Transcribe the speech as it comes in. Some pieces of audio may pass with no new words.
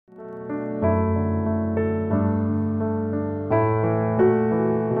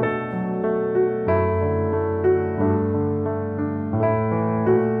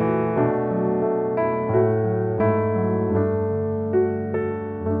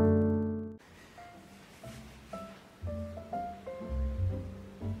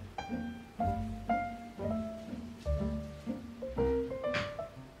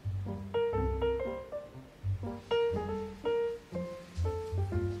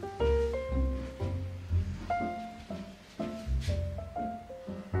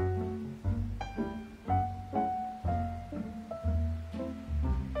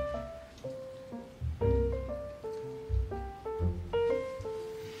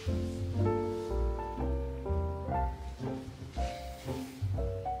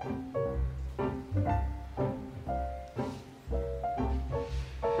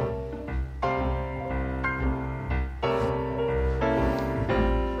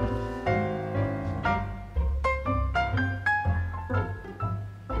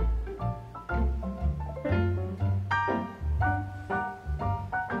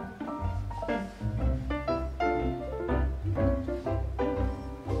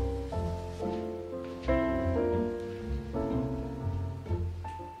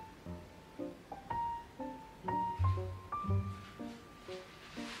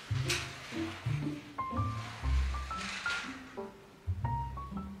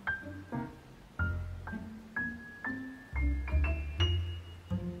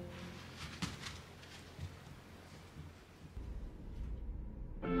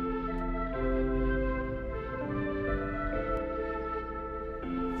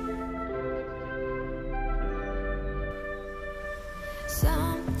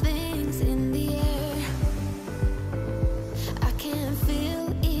Something's in the air. I can feel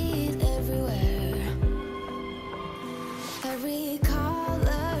it everywhere. Every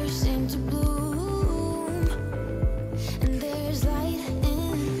color seems to bloom, and there's light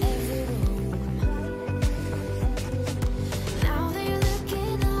in every room. Now that you're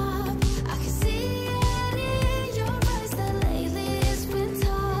looking up, I can see it in your eyes that lately it's been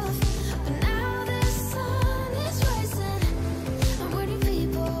tough. But now the sun is rising, and we're new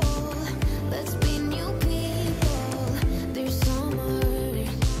people. Let's be new people. There's summer.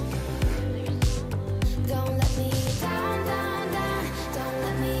 Don't let me down, down, down. Don't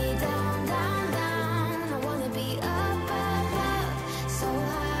let me down, down, down. I wanna be up, up, up, so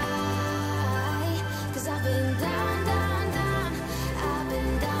high. 'Cause I've been down, down, down. I've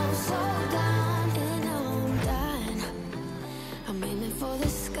been down, so down, and I'm done. I'm aiming for the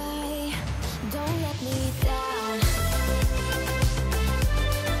sky. Don't let me down.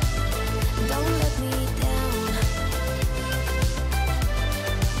 Don't let me down.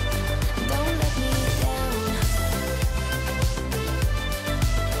 Don't let me down.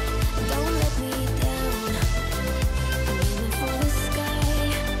 Don't let me down. I'm aiming for the sky.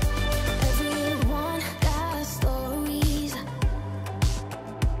 Everyone got stories,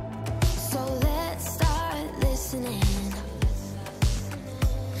 so let's start listening.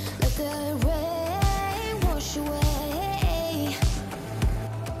 Let the rain wash away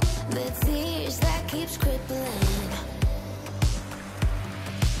the tears that keeps crippling.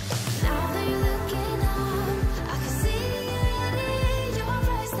 Now that you're looking up, I can see it in your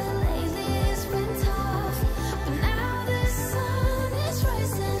eyes that lately it's been tough. But now the sun is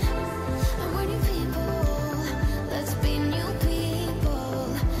rising, and we're new people. Let's be new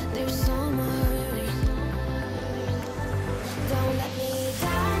people. There's summer. Don't let me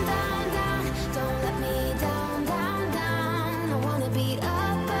down, down, down. Don't let me down, down, down. I wanna be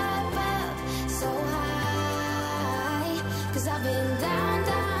up, up, up, so high. 'Cause I've been down,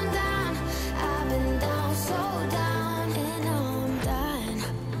 down, down. I've been down, so down, and I'm done.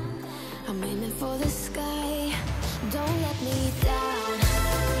 I'm aiming for the sky. Don't let me down.